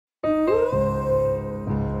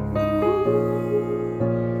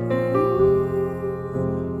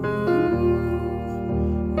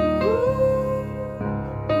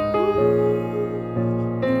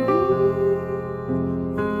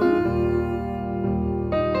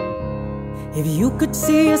If you could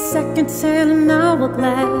see a second in an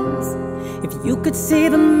hourglass, if you could see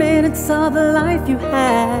the minutes of the life you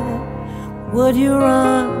had, would you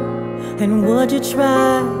run and would you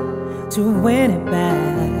try to win it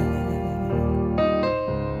back?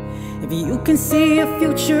 If you can see a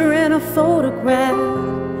future in a photograph,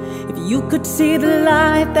 if you could see the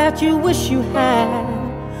life that you wish you had,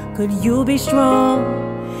 could you be strong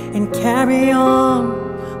and carry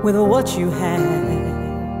on with what you had?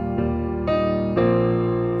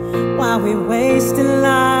 While we wasting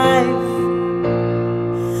life,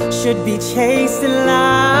 should be chasing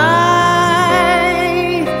life.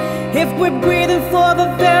 If we're breathing for the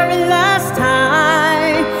very last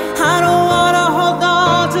time, I don't wanna hold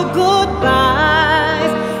on to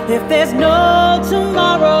goodbyes. If there's no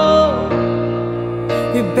tomorrow,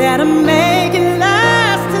 we better make it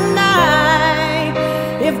last tonight.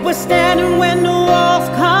 If we're standing when the walls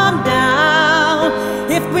come down,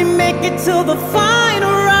 if we make it to the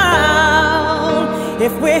final round,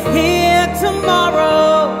 if we're here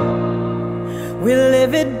tomorrow, we'll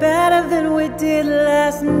live it better than we did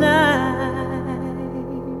last night.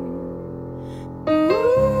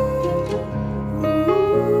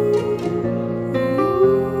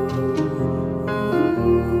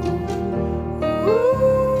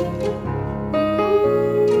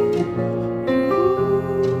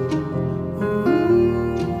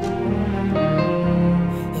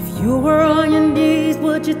 If you were on your knees,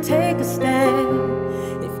 would you take a stand?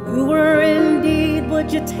 If you were indeed,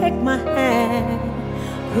 would you take my hand?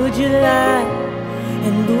 Could you lie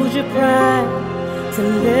and lose your pride to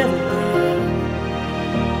live again?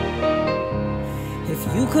 If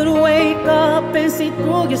you could wake up and see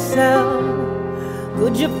through yourself,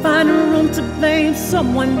 could you find a room to blame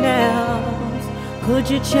someone else? Could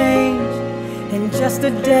you change in just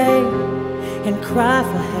a day and cry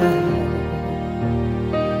for help?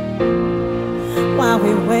 While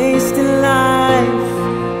we're wasting life,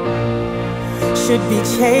 should be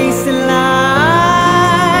chasing life.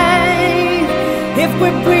 If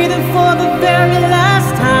we're breathing for the very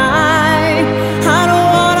last time, I don't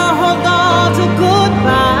wanna hold on to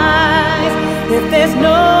goodbyes. If there's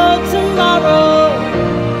no tomorrow,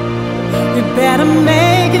 we better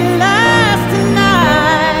make it last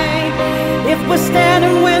tonight. If we're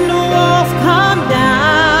standing when the walls come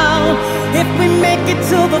down, if we make it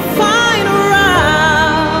to the final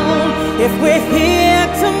round, if we're here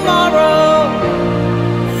tomorrow,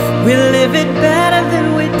 we'll live it better than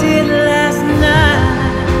we did last night.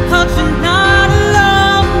 'Cause you're not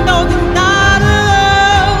alone, no, you're not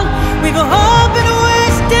alone. We've all been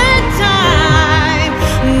wasting time.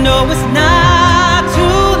 No, it's not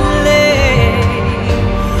too late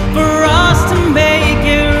for us to make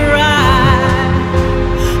it right.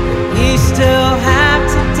 We still have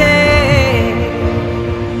today.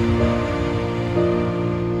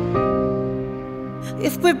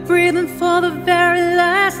 If we're breathing for the very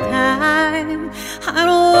last time, I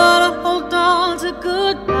don't wanna hold on to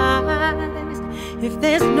goodbyes. If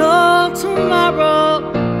there's no tomorrow,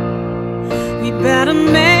 we better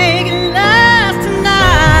make it last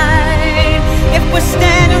tonight. If we're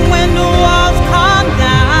standing when the walls come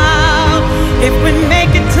down, if we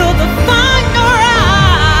make it to the final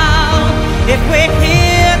round, if we're here